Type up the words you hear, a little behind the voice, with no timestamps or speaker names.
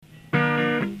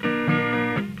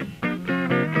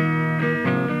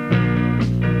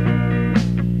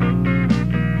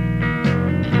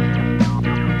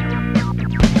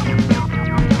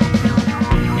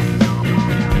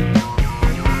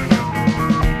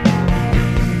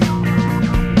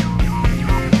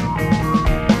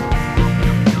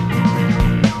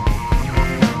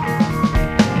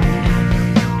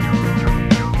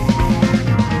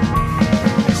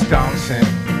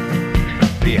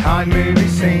behind movie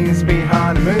scenes,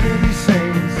 behind the movie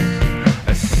scenes.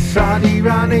 A Sadie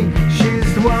running,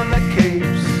 she's the one that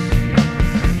keeps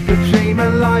the dream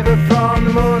alive from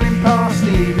the morning past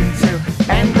even till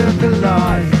end of the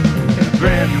life. A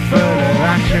BrIMfUL of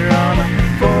ASHa on a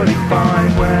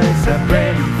 45, well it's a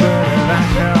BrIMfUL of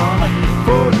ASHa on a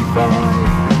 45.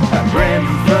 A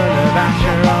BrIMfUL of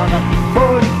ASHa on a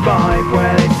 45,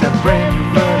 well it's a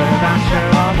BrIMfUL of ASHa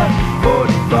on a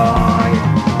 45.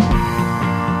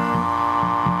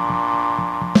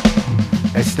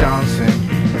 It's dancing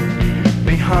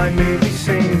behind movie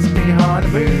scenes, behind the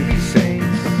movie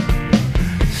scenes.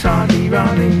 Sadly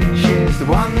running, she's the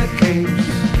one that keeps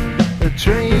the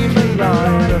dream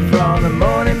alive from the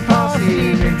morning past the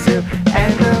evening till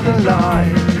end of the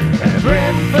life. A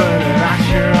BrIMfUL of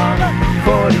ASHa on a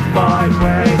 45,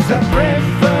 where it's a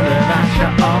BrIMfUL of ASHa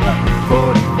on a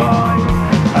 45.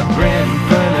 A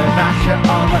BrIMfUL of ASHa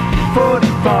on a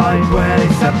 45, where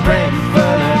it's a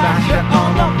BrIMfUL of ASHa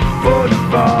on a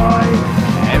 45.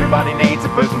 Everybody needs a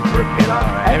bosom for a pillow.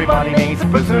 Everybody needs a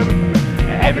bosom.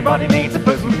 Everybody needs a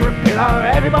bosom for a pillow.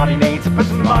 Everybody needs a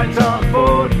bosom. Mine's on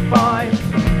 45.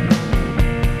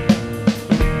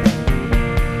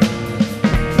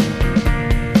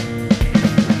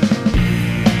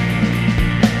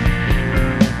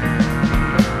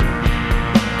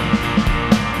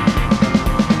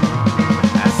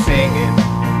 And singing,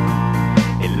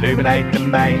 illuminate the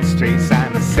main streets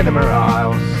and the cinema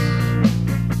aisles.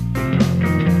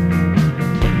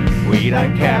 We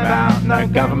don't care about no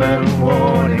government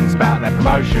warnings about the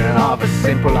promotion of a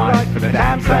simple life for the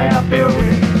dams they are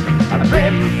building. And a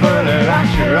BrIMfUL of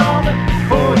ASHa on the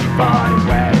 45,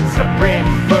 where it's a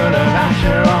BrIMfUL of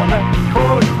ASHa on the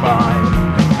 45.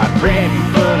 A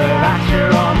BrIMfUL of ASHa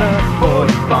on the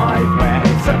 45, where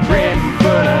it's a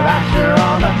BrIMfUL of ASHa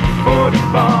on the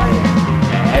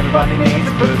 45. Everybody needs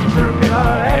a bosom for a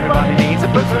pillow. Everybody needs a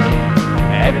bosom.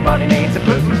 Everybody needs a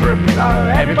bosom for a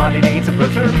pillow. Everybody needs a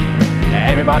bosom.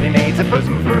 Everybody needs a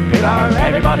bosom for a pillow.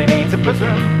 Everybody needs a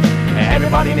bosom.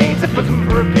 Everybody needs a bosom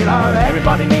for a pillow.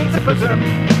 Everybody needs a bosom.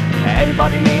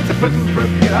 Everybody needs a bosom for a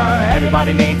pillow.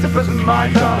 Everybody needs a bosom.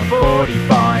 Mine's on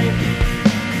 45.